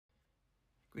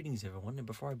Greetings everyone, and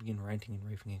before I begin ranting and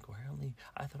raving incoherently,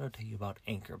 I thought I'd tell you about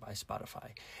Anchor by Spotify.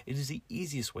 It is the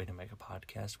easiest way to make a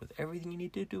podcast with everything you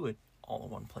need to do it all in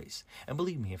one place. And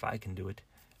believe me, if I can do it,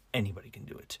 anybody can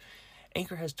do it.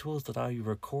 Anchor has tools that allow you to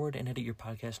record and edit your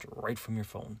podcast right from your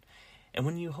phone. And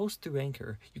when you host through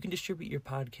Anchor, you can distribute your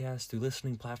podcast through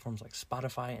listening platforms like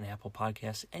Spotify and Apple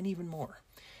Podcasts, and even more.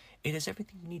 It has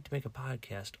everything you need to make a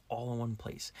podcast all in one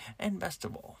place. And best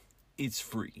of all, it's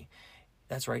free.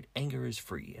 That's right, Anchor is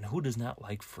free, and who does not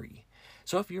like free?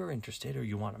 So if you're interested or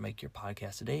you want to make your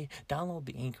podcast today, download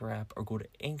the Anchor app or go to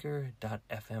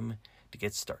anchor.fm to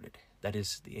get started. That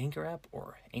is the Anchor app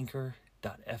or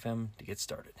anchor.fm to get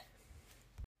started.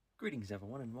 Greetings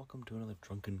everyone, and welcome to another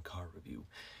drunken car review.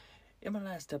 In my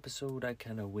last episode, I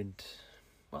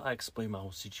explained my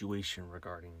whole situation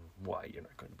regarding why you're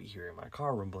not going to be hearing my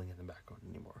car rumbling in the background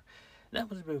anymore. That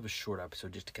was a bit of a short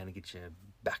episode just to kind of get you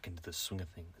back into the swing of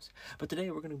things. But today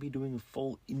we're going to be doing a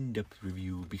full in-depth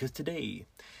review because today,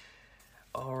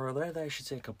 or rather I should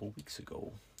say a couple weeks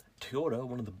ago, Toyota,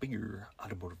 one of the bigger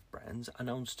automotive brands,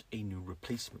 announced a new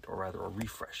replacement, or rather a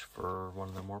refresh for one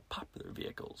of their more popular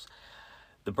vehicles.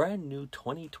 The brand new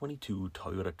 2022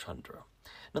 Toyota Tundra.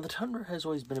 Now the Tundra has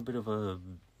always been a bit of a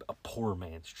poor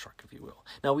man's truck, if you will.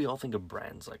 Now we all think of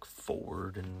brands like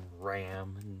Ford and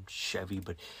Ram and Chevy,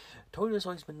 but Toyota's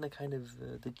always been the kind of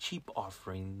the cheap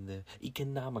offering, the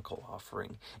economical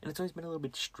offering, and it's always been a little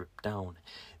bit stripped down.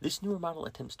 This newer model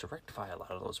attempts to rectify a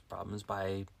lot of those problems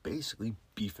by basically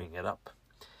beefing it up.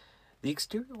 The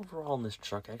exterior overall in this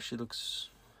truck actually looks,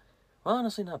 well,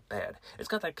 honestly, not bad. It's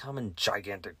got that common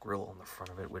gigantic grille on the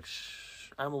front of it,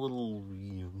 which I'm a little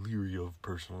leery of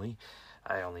personally.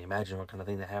 I only imagine what kind of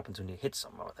thing that happens when you hit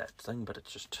something with that thing, but I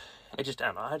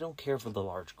don't know. I don't care for the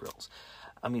large grills.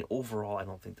 I mean, overall, I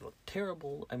don't think they look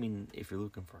terrible. I mean, if you're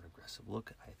looking for an aggressive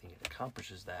look, I think it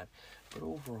accomplishes that. But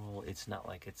overall, it's not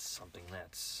like it's something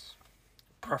that's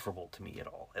preferable to me at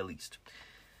all, at least.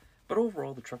 But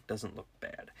overall, the truck doesn't look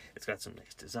bad. It's got some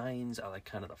nice designs. I like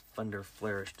kind of the fender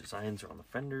flare-ish designs around the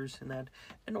fenders and that.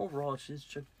 And overall, it's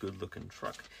just a good-looking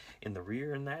truck. In the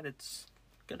rear and that, it's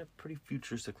got a pretty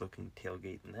futuristic-looking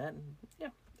tailgate and that. And yeah,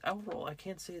 overall, I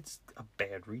can't say it's a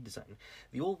bad redesign.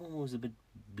 The old one was a bit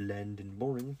bland and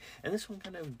boring, and this one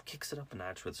kind of kicks it up a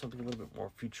notch with something a little bit more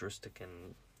futuristic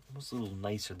and almost a little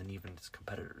nicer than even its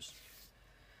competitors.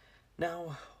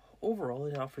 Now, overall,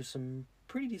 it offers some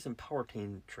pretty decent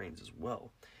powertrains as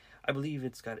well. I believe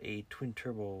it's got a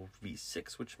twin-turbo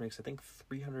V6, which makes, I think,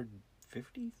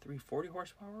 340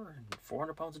 horsepower and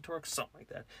 400 pounds of torque, something like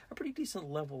that. A pretty decent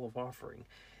level of offering.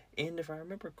 And if I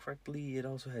remember correctly, it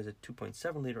also has a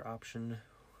 2.7-liter option,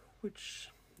 which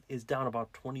is down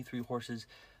about 23 horses,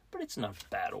 but it's not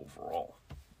bad overall.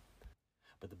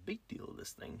 But the big deal of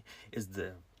this thing is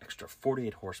the extra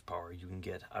 48 horsepower you can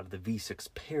get out of the V6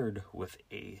 paired with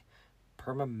a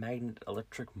permanent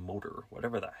electric motor,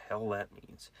 whatever the hell that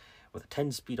means, with a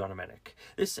 10-speed automatic.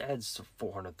 This adds to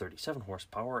 437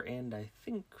 horsepower and I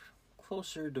think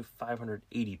closer to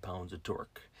 580 pounds of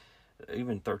torque,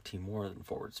 even 13 more than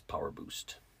Ford's Power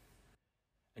Boost.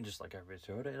 And just like every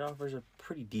Toyota, it offers a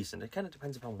pretty decent, it kind of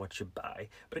depends upon what you buy,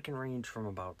 but it can range from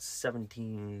about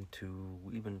 17 to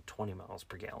even 20 miles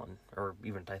per gallon, or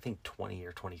even I think 20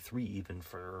 or 23 even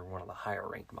for one of the higher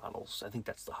ranked models. I think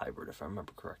that's the hybrid if I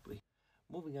remember correctly.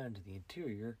 Moving on to the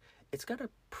interior, it's got a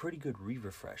pretty good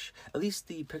re-refresh. At least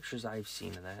the pictures I've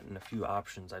seen of that and a few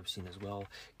options I've seen as well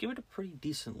give it a pretty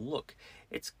decent look.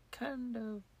 It's kind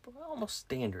of almost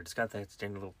standard. It's got that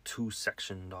standard little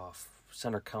two-sectioned off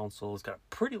center console. It's got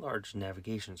a pretty large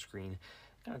navigation screen.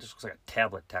 Kind of just looks like a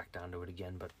tablet tacked onto it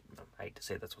again, but I hate to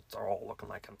say that's what they're all looking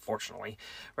like, unfortunately.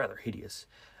 Rather hideous.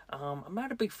 I'm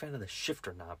not a big fan of the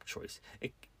shifter knob choice.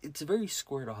 It's a very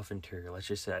squared off interior, let's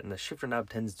just say that, and the shifter knob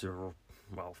tends to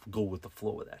go with the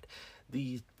flow of that.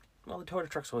 The Toyota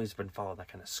truck's always been following that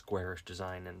kind of squarish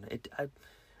design, and I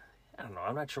don't know,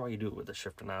 I'm not sure why you do it with the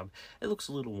shifter knob. It looks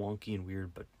a little wonky and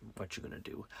weird, but what you gonna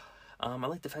do? I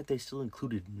like the fact they still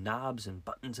included knobs and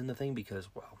buttons in the thing because,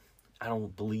 well, I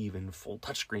don't believe in full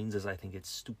touchscreens as I think it's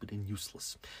stupid and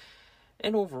useless.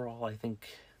 And overall, I think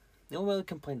the only other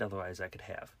complaint otherwise I could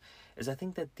have is I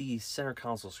think that the center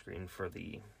console screen for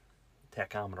the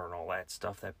tachometer and all that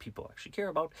stuff that people actually care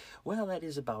about, well, that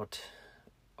is about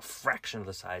a fraction of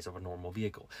the size of a normal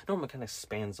vehicle. Normally it kind of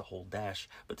spans the whole dash,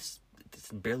 but this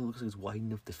barely looks like it's wide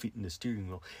enough to fit in the steering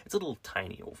wheel. It's a little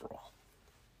tiny overall.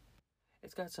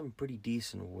 It's got some pretty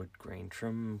decent wood grain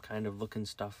trim kind of looking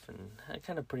stuff and a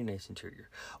kind of pretty nice interior.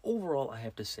 Overall, I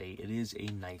have to say it is a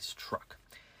nice truck.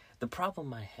 The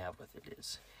problem I have with it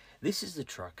is this is the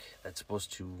truck that's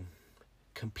supposed to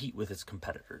compete with its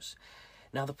competitors.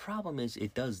 Now, the problem is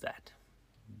it does that.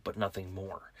 but nothing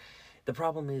more. The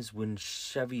problem is when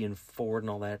Chevy and Ford and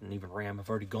all that, and even Ram have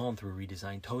already gone through a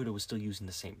redesign, Toyota was still using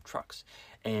the same trucks.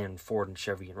 And Ford and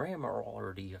Chevy and Ram are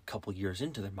already a couple years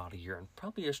into their model year and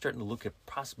probably are starting to look at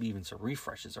possibly even some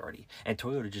refreshes already. And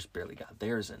Toyota just barely got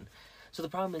theirs in. So the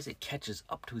problem is it catches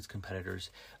up to its competitors,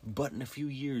 but in a few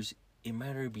years, it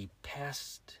might already be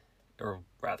past, or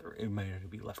rather, it might already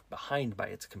be left behind by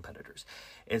its competitors.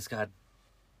 It's got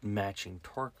matching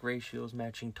torque ratios,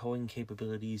 matching towing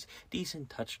capabilities, decent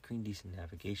touchscreen, decent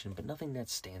navigation, but nothing that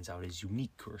stands out as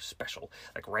unique or special.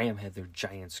 Like Ram had their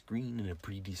giant screen and a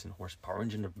pretty decent horsepower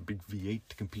engine, a big V8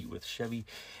 to compete with Chevy,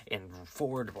 and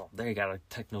Ford, well, they got a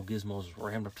techno gizmos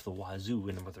rammed up to the wazoo,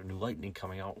 and with their new Lightning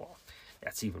coming out, well,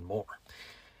 that's even more.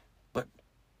 But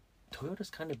Toyota's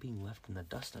kind of being left in the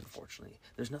dust, unfortunately.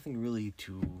 There's nothing really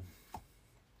to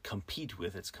compete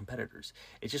with its competitors.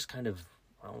 It's just kind of,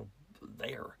 well,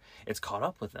 there. It's caught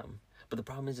up with them, but the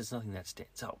problem is it's nothing that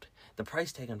stands out. The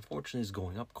price tag, unfortunately, is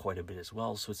going up quite a bit as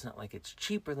well, so it's not like it's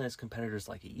cheaper than its competitors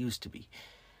like it used to be.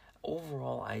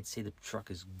 Overall, I'd say the truck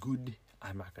is good.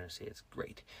 I'm not going to say it's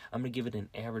great. I'm going to give it an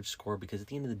average score because at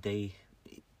the end of the day,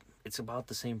 it's about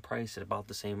the same price and about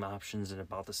the same options and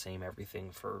about the same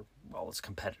everything for all its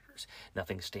competitors.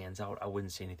 Nothing stands out. I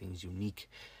wouldn't say anything's unique.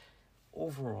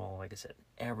 Overall, like I said,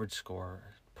 average score.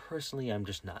 Personally, I'm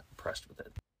just not impressed with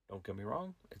it. Don't get me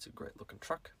wrong, it's a great looking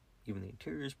truck. Even the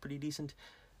interior is pretty decent,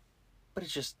 but it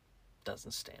just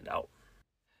doesn't stand out.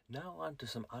 Now on to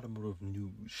some automotive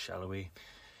news, shall we?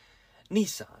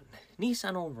 Nissan.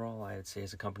 Nissan overall, I would say,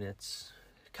 is a company that's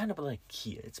kind of like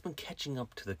Kia. It's been catching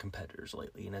up to the competitors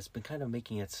lately, and it's been kind of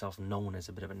making itself known as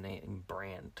a bit of a name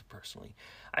brand, personally.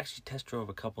 I actually test drove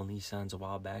a couple Nissans a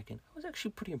while back, and I was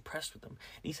actually pretty impressed with them.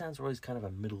 Nissans were always kind of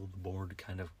a middle-of-the-board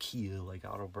kind of Kia-like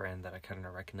auto brand that I kind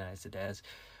of recognized it as,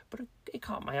 but it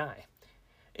caught my eye.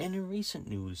 And in recent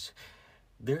news,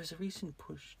 there's a recent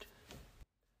push.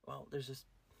 Well, there's this,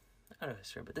 I don't know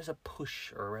this, but there's a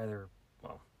push, or rather,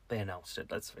 well, they announced it,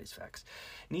 let's face facts.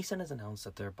 Nissan has announced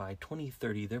that by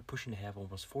 2030, they're pushing to have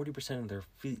almost 40% of their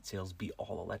fleet sales be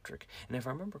all electric. And if I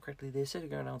remember correctly, they said they're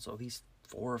going to announce at least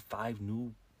 4 or 5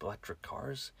 new electric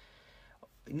cars.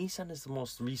 Nissan is the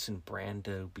most recent brand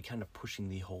to be kind of pushing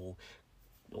the whole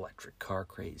electric car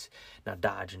craze. Now,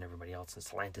 Dodge and everybody else in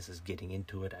Stellantis is getting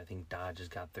into it. I think Dodge has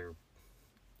got their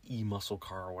e-muscle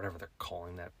car, or whatever they're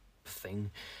calling that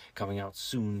thing, coming out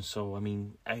soon. So I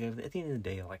mean, at the end of the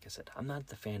day, like I said, I'm not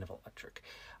the fan of electric.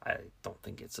 I don't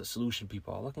think it's a solution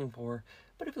people are looking for,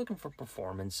 but if you're looking for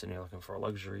performance and you're looking for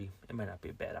luxury, it might not be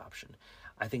a bad option.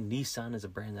 I think Nissan is a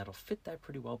brand that'll fit that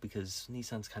pretty well because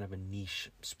Nissan's kind of a niche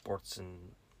sports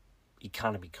and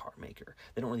economy car maker.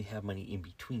 They don't really have many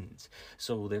in-betweens,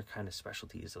 so their kind of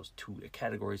specialty is those two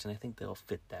categories, and I think they'll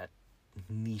fit that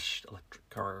niche electric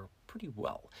car pretty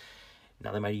well.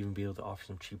 Now, they might even be able to offer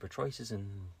some cheaper choices,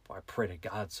 and I pray to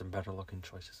God some better looking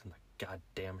choices than the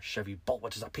goddamn Chevy Bolt,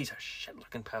 which is a piece of shit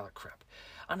looking pile of crap.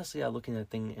 Honestly, I look at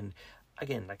that thing, and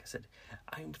again, like I said,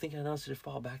 I'm thinking I announced it a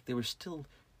while back, there were still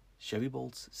Chevy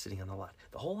Bolts sitting on the lot.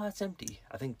 The whole lot's empty.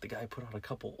 I think the guy put out a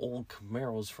couple old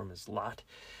Camaros from his lot,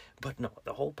 but no,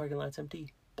 the whole parking lot's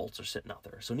empty. Bolts are sitting out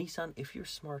there. So Nissan, if you're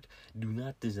smart, do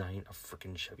not design a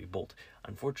freaking Chevy Bolt.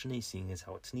 Unfortunately, seeing as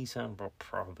how it's Nissan, will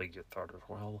probably get thought as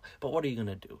well. But what are you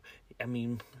going to do? I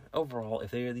mean, overall,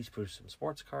 if they at least produce some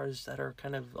sports cars that are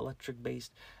kind of electric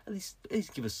based, at least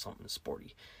give us something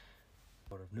sporty.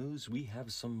 Out of news, we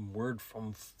have some word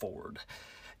from Ford.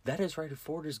 That is right,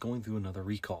 Ford is going through another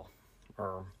recall.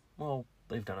 Well,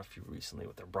 they've done a few recently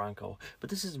with their Bronco, but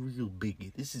this is real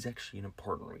big. This is actually an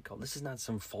important recall. This is not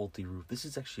some faulty roof. This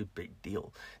is actually a big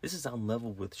deal. This is on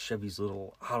level with Chevy's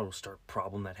little auto start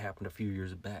problem that happened a few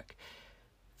years back.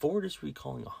 Ford is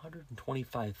recalling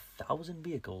 125,000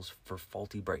 vehicles for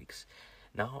faulty brakes.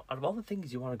 Now, out of all the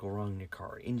things you want to go wrong in your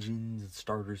car, engines and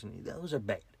starters, and those are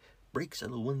bad. Brakes are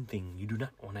the one thing you do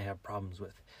not want to have problems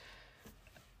with.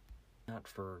 Not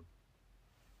for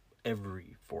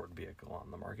every Ford vehicle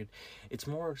on the market. It's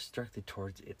more directed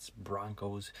towards its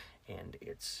Broncos and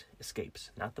its Escapes.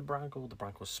 Not the Bronco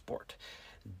Sport.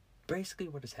 Basically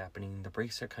what is happening, the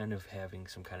brakes are kind of having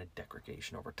some kind of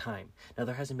degradation over time. Now,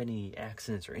 there hasn't been any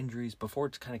accidents or injuries, but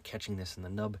Ford's kind of catching this in the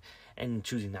nub and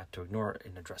choosing not to ignore it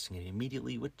and addressing it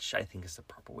immediately, which I think is the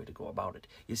proper way to go about it.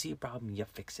 You see a problem, you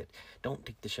fix it. Don't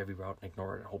take the Chevy route and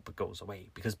ignore it and hope it goes away,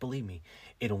 because believe me,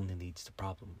 it only leads to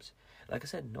problems. Like I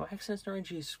said, no accidents nor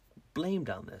injuries blamed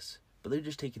on this, but they're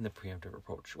just taking the preemptive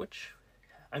approach, which,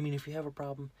 I mean, if you have a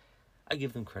problem, I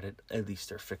give them credit. At least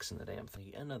they're fixing the damn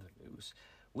thing. In other news,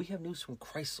 We have news from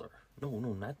Chrysler. No,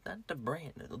 not the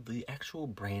brand. The actual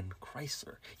brand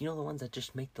Chrysler. You know, the ones that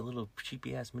just make the little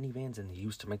cheapy-ass minivans and they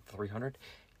used to make the 300?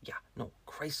 Yeah, no,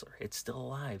 Chrysler. It's still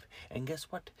alive. And guess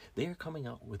what? They're coming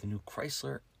out with a new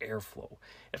Chrysler Airflow.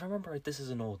 If I remember right, this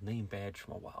is an old name badge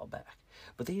from a while back.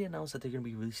 But they announced that they're going to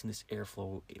be releasing this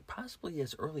Airflow possibly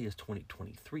as early as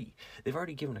 2023. They've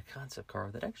already given a concept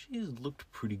car that actually has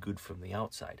looked pretty good from the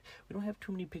outside. We don't have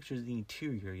too many pictures of the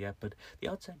interior yet, but the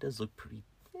outside does look pretty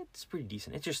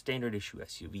decent. It's your standard issue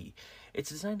SUV. It's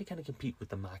designed to kind of compete with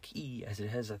the Mach-E, as it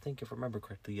has, I think, if I remember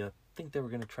correctly, I think they were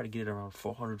going to try to get it around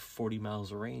 440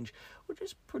 miles of range, which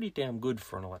is pretty damn good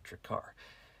for an electric car.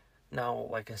 Now,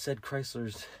 like I said,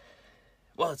 Chrysler's,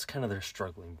 well, it's kind of their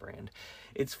struggling brand.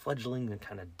 It's fledgling and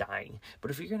kind of dying.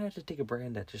 But if you're going to have to take a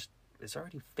brand that just it's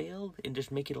already failed and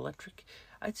just make it electric,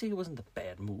 I'd say it wasn't a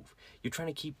bad move. You're trying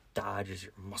to keep Dodge as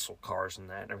your muscle cars and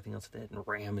that and everything else like that, and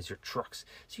Ram as your trucks,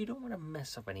 so you don't want to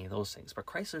mess up any of those things. But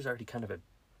Chrysler's already kind of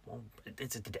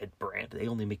it's a dead brand. They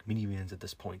only make minivans at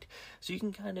this point, so you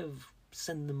can kind of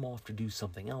send them off to do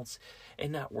something else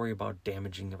and not worry about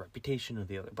damaging the reputation of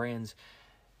the other brands.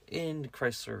 And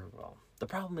Chrysler, well, the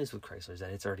problem is with Chrysler is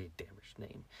that it's already a damaged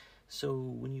name. So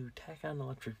when you tack on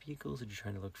electric vehicles and you're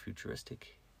trying to look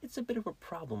futuristic, it's a bit of a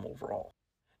problem overall.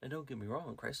 Now, don't get me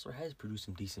wrong, Chrysler has produced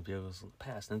some decent vehicles in the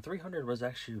past, and 300 was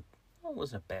actually, well, it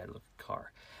wasn't a bad looking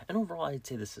car. And overall, I'd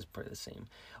say this is pretty the same.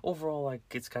 Overall, like,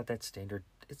 it's got that standard,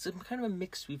 it's kind of a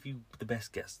mix, if you, the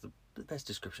best guess, the best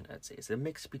description I'd say, is a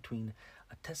mix between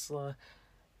a Tesla,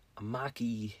 a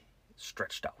Mach-E,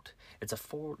 stretched out. It's a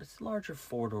larger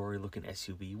four-door looking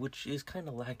SUV, which is kind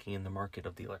of lacking in the market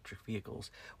of the electric vehicles,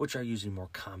 which are usually more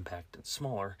compact and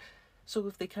smaller. So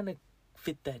if they kind of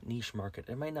fit that niche market,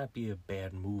 it might not be a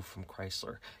bad move from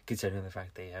Chrysler, considering the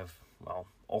fact they have, well,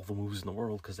 all the moves in the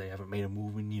world because they haven't made a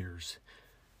move in years.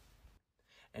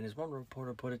 And as one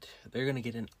reporter put it, they're going to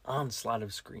get an onslaught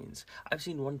of screens. I've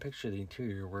seen one picture of the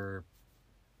interior where,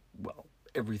 well,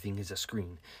 everything is a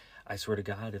screen. I swear to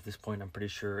God, at this point, I'm pretty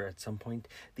sure at some point,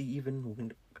 the even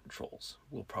window controls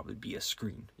will probably be a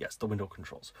screen. Yes, the window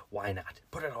controls. Why not?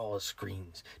 Put it all as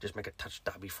screens. Just make a touch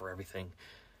dobby for everything.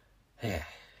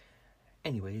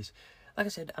 Anyways, like I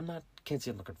said, can't say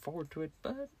I'm looking forward to it,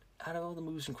 but out of all the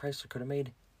moves Chrysler could have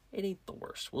made, it ain't the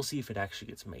worst. We'll see if it actually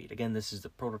gets made. Again, this is the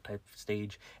prototype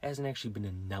stage. It hasn't actually been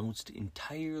announced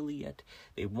entirely yet.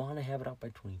 They want to have it out by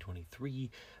 2023,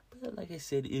 but like I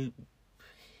said, it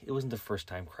wasn't the first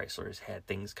time Chrysler has had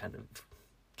things kind of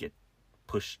get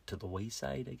pushed to the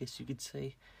wayside, I guess you could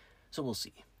say. So we'll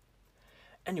see.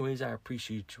 Anyways, I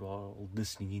appreciate you all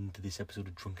listening in to this episode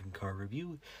of Drunken Car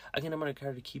Review. Again, I'm going to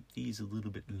try to keep these a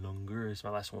little bit longer, as my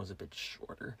last one was a bit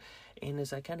shorter. And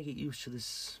as I kind of get used to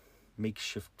this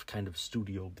makeshift kind of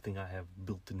studio thing I have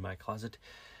built in my closet,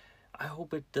 I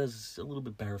hope it does a little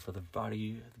bit better for the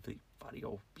video.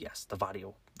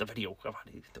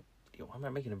 I'm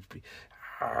not making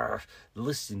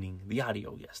listening. The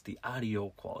audio, yes, the audio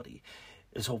quality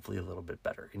is hopefully a little bit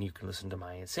better. And you can listen to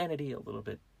my insanity a little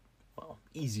bit, well,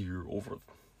 easier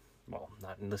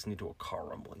not listening to a car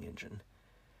rumbling engine.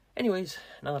 Anyways,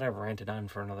 now that I've ranted on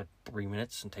for another 3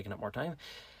 minutes and taken up more time,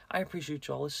 I appreciate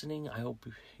you all listening. I hope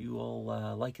you all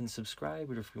like and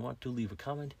subscribe, or if you want to, leave a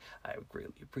comment. I would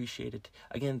greatly appreciate it.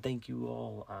 Again, thank you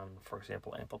all on, for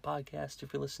example, Apple Podcast,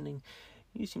 if you're listening.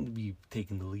 You seem to be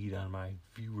taking the lead on my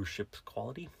viewership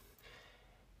quality.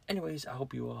 Anyways, I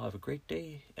hope you all have a great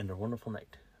day and a wonderful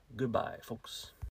night. Goodbye, folks.